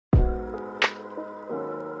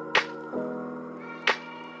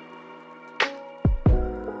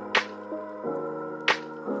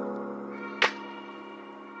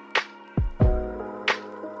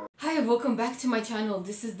Hi, welcome back to my channel.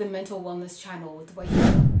 This is the Mental Wellness channel with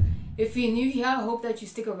Waihiga. If you're new here, I hope that you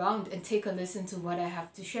stick around and take a listen to what I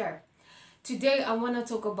have to share. Today, I want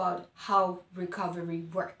to talk about how recovery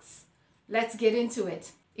works. Let's get into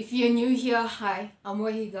it. If you're new here, hi, I'm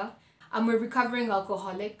Waihiga. I'm a recovering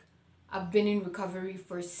alcoholic. I've been in recovery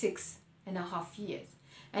for 6.5 years.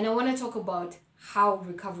 And I want to talk about how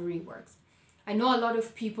recovery works. I know a lot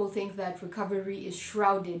of people think that recovery is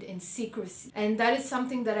shrouded in secrecy, and that is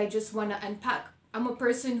something that I just want to unpack. I'm a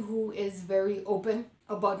person who is very open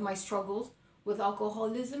about my struggles with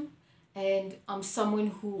alcoholism, and I'm someone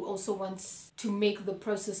who also wants to make the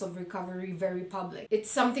process of recovery very public.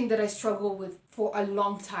 It's something that I struggle with for a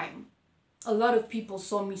long time. A lot of people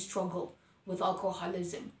saw me struggle with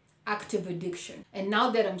alcoholism, active addiction, and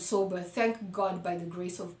now that I'm sober, thank God, by the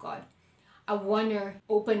grace of God, I want to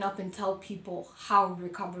open up and tell people how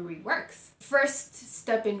recovery works. First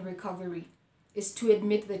step in recovery is to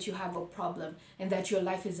admit that you have a problem and that your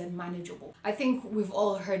life is unmanageable. I think we've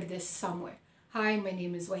all heard this somewhere. Hi, my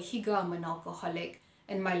name is Waihiga, I'm an alcoholic,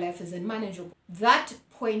 and my life is unmanageable. That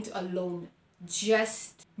point alone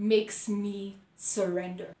just makes me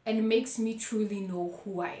surrender and makes me truly know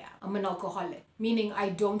who I am. I'm an alcoholic, meaning I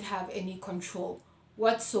don't have any control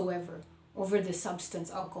whatsoever over the substance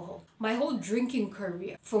alcohol. My whole drinking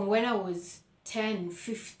career from when I was 10,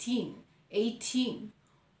 15, 18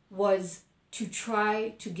 was to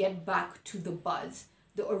try to get back to the buzz,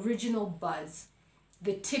 the original buzz,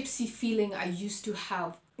 the tipsy feeling I used to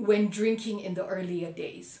have when drinking in the earlier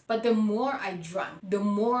days. But the more I drank, the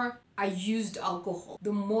more I used alcohol,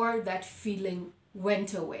 the more that feeling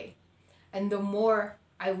went away. And the more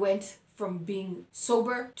I went from being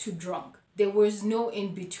sober to drunk. There was no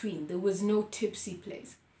in between. There was no tipsy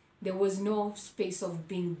place. There was no space of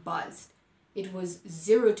being buzzed. It was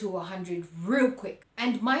 0 to 100 real quick.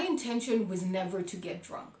 And my intention was never to get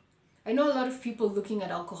drunk. I know a lot of people looking at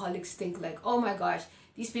alcoholics think like, oh my gosh,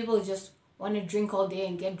 these people just want to drink all day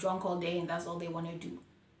and get drunk all day and that's all they want to do.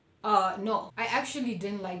 No, I actually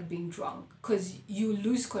didn't like being drunk because you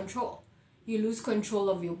lose control. You lose control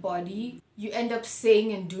of your body. You end up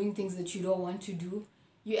saying and doing things that you don't want to do.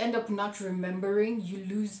 You end up not remembering. You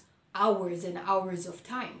lose hours and hours of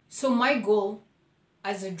time. So my goal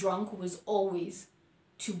as a drunk was always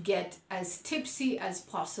to get as tipsy as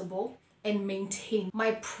possible and maintain.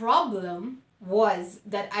 My problem was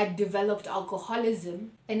that I developed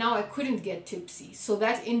alcoholism and now I couldn't get tipsy. So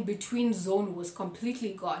that in-between zone was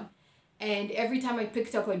completely gone. And every time I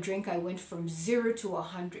picked up a drink, I went from 0 to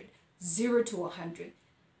 100, 0 to 100,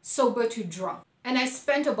 sober to drunk. And I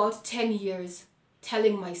spent about 10 years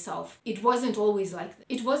telling myself it wasn't always like this.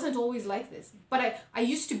 It wasn't always like this. But I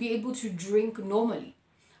used to be able to drink normally.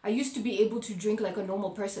 I used to be able to drink like a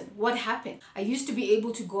normal person. What happened? I used to be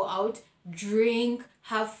able to go out, drink,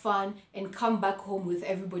 have fun, and come back home with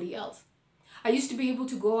everybody else. I used to be able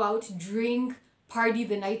to go out, drink, party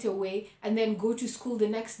the night away, and then go to school the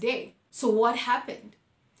next day. So what happened?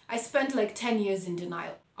 I spent like 10 years in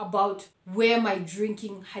denial about where my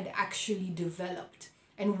drinking had actually developed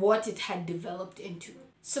and what it had developed into.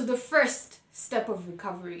 So the first step of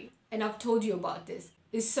recovery, and I've told you about this,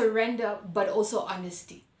 is surrender, but also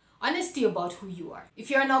honesty. Honesty about who you are.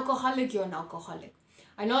 If you're an alcoholic, you're an alcoholic.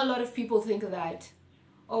 I know a lot of people think that,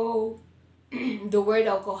 oh, the word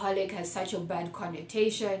alcoholic has such a bad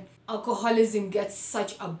connotation. Alcoholism gets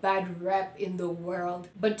such a bad rep in the world.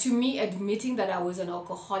 But to me, admitting that I was an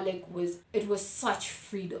alcoholic was such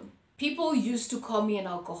freedom. People used to call me an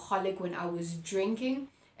alcoholic when I was drinking,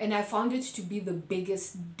 and I found it to be the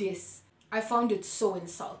biggest diss. I found it so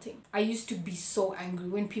insulting. I used to be so angry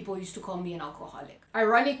when people used to call me an alcoholic.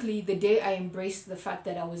 Ironically, the day I embraced the fact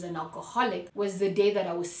that I was an alcoholic was the day that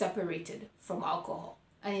I was separated from alcohol.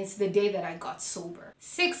 And it's the day that I got sober,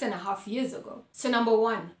 6.5 years ago. So number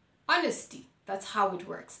one, honesty. That's how it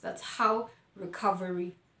works. That's how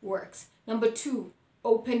recovery works. Number two,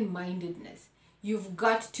 open-mindedness. You've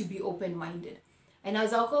got to be open-minded. And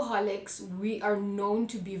as alcoholics, we are known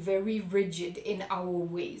to be very rigid in our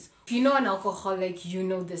ways. If you know an alcoholic, you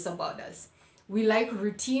know this about us. We like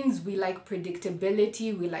routines, we like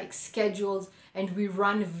predictability, we like schedules, and we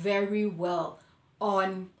run very well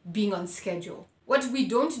on being on schedule. What we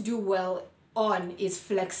don't do well on is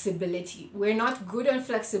flexibility. We're not good on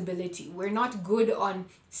flexibility. We're not good on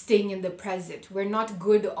staying in the present. We're not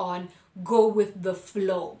good on go with the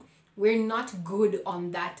flow. We're not good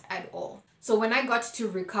on that at all. So when I got to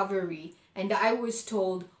recovery and I was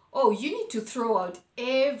told, oh, you need to throw out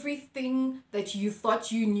everything that you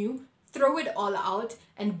thought you knew, throw it all out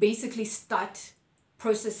and basically start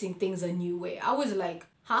processing things a new way. I was like,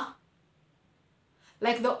 huh?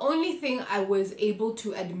 Like, the only thing I was able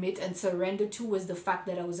to admit and surrender to was the fact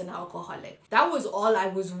that I was an alcoholic. That was all I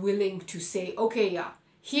was willing to say. Okay, yeah,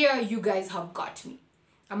 here you guys have got me.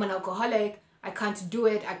 I'm an alcoholic. I can't do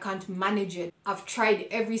it. I can't manage it. I've tried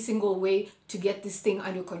every single way to get this thing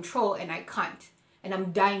under control and I can't. And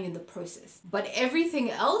I'm dying in the process. But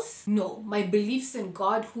everything else, no. My beliefs in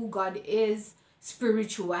God, who God is,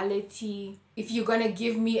 spirituality. If you're gonna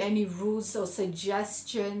give me any rules or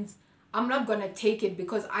suggestions, I'm not gonna take it,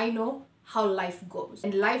 because I know how life goes.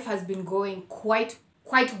 And life has been going quite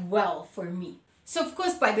well for me. So of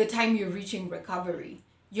course, by the time you're reaching recovery,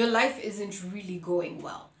 your life isn't really going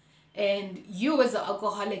well. And you as an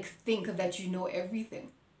alcoholic think that you know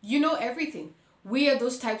everything. You know everything. We are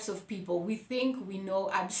those types of people. We think we know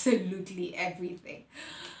absolutely everything.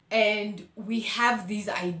 And we have these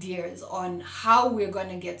ideas on how we're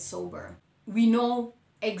gonna get sober. We know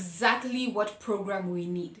exactly what program we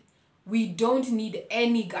need. We don't need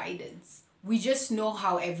any guidance. We just know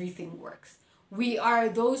how everything works. We are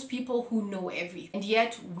those people who know everything. And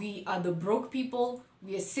yet we are the broke people.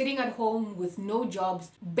 We are sitting at home with no jobs,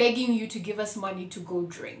 begging you to give us money to go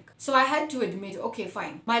drink. So I had to admit, okay,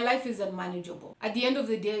 fine, my life is unmanageable. At the end of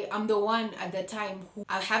the day, I'm the one at that time who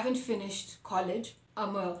I haven't finished college.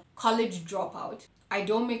 I'm a college dropout. I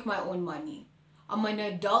don't make my own money. I'm an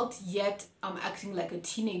adult, yet I'm acting like a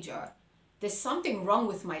teenager. There's something wrong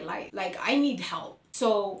with my life. Like, I need help.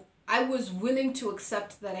 So I was willing to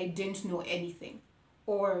accept that I didn't know anything,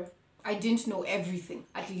 or I didn't know everything,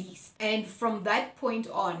 at least. And from that point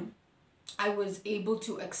on, I was able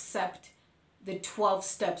to accept the 12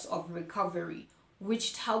 steps of recovery,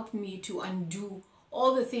 which helped me to undo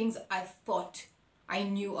all the things I thought I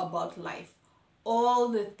knew about life, all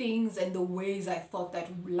the things and the ways I thought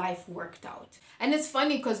that life worked out. And it's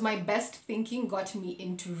funny because my best thinking got me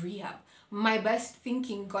into rehab. My best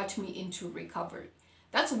thinking got me into recovery.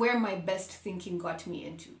 That's where my best thinking got me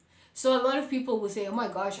into. So a lot of people will say, oh my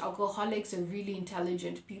gosh, alcoholics are really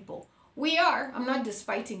intelligent people. We are. I'm not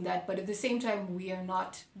disputing that, but at the same time, we are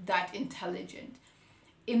not that intelligent,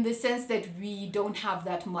 in the sense that we don't have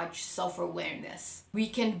that much self-awareness. We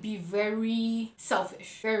can be very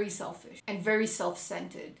selfish, and very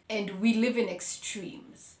self-centered. And we live in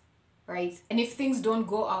extremes, right? And if things don't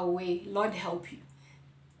go our way, Lord help you,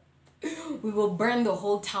 we will burn the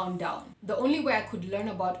whole town down. The only way I could learn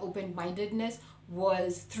about open-mindedness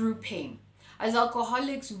was through pain. As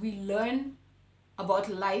alcoholics, we learn about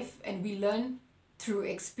life and we learn through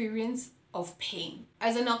experience of pain.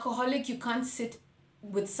 As an alcoholic, you can't sit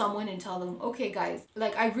with someone and tell them, okay guys,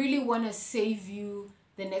 like, I really want to save you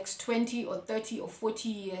the next 20 or 30 or 40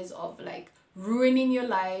 years of like ruining your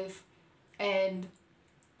life and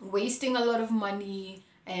wasting a lot of money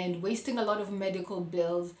and wasting a lot of medical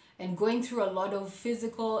bills and going through a lot of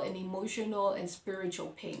physical and emotional and spiritual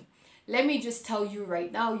pain. Let me just tell you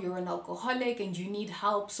right now, you're an alcoholic and you need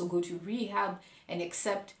help, so go to rehab and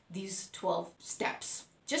accept these 12 steps.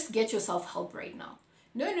 Just get yourself help right now.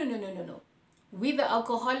 No. We the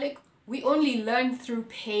alcoholic, we only learn through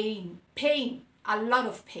pain. Pain, a lot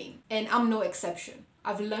of pain. And I'm no exception.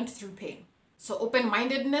 I've learned through pain. So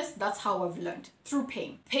open-mindedness, that's how I've learned, through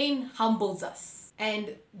pain. Pain humbles us.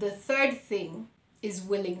 And the third thing is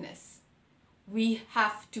willingness. We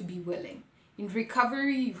have to be willing. In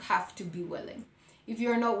recovery, you have to be willing. If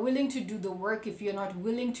you're not willing to do the work, if you're not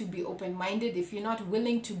willing to be open-minded, if you're not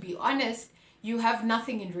willing to be honest, you have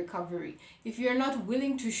nothing in recovery. If you're not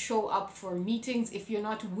willing to show up for meetings, if you're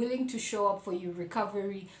not willing to show up for your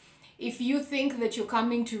recovery, if you think that you're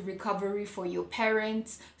coming to recovery for your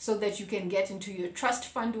parents so that you can get into your trust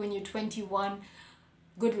fund when you're 21,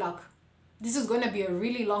 good luck. This is going to be a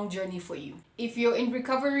really long journey for you. If you're in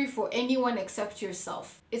recovery for anyone except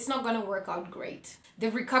yourself, it's not going to work out great. The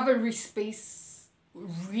recovery space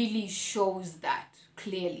really shows that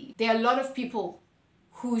clearly. There are a lot of people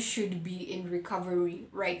who should be in recovery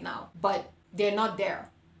right now, but they're not there.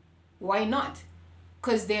 Why not?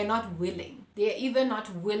 Because they're not willing. They're either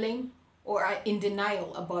not willing or are in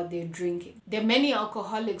denial about their drinking. There are many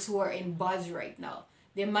alcoholics who are in bars right now.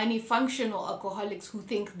 There are many functional alcoholics who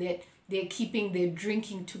think that they're keeping their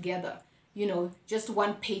drinking together, you know, just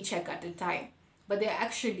one paycheck at a time. But they're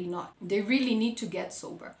actually not. They really need to get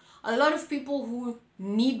sober. A lot of people who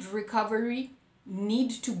need recovery,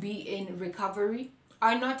 need to be in recovery,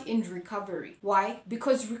 are not in recovery. Why?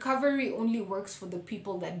 Because recovery only works for the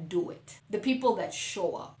people that do it, the people that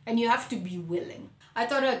show up, and you have to be willing. I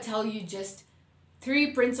thought I'd tell you just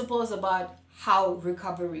 3 principles about how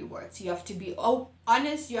recovery works. You have to be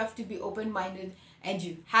honest, you have to be open-minded, and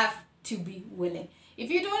you have to be willing. If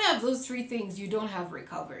you don't have those 3 things, you don't have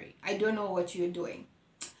recovery. I don't know what you're doing.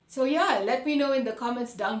 So yeah, let me know in the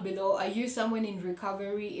comments down below. Are you someone in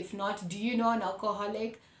recovery? If not, do you know an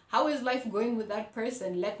alcoholic? How is life going with that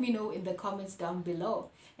person? Let me know in the comments down below.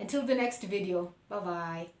 Until the next video, bye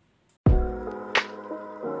bye.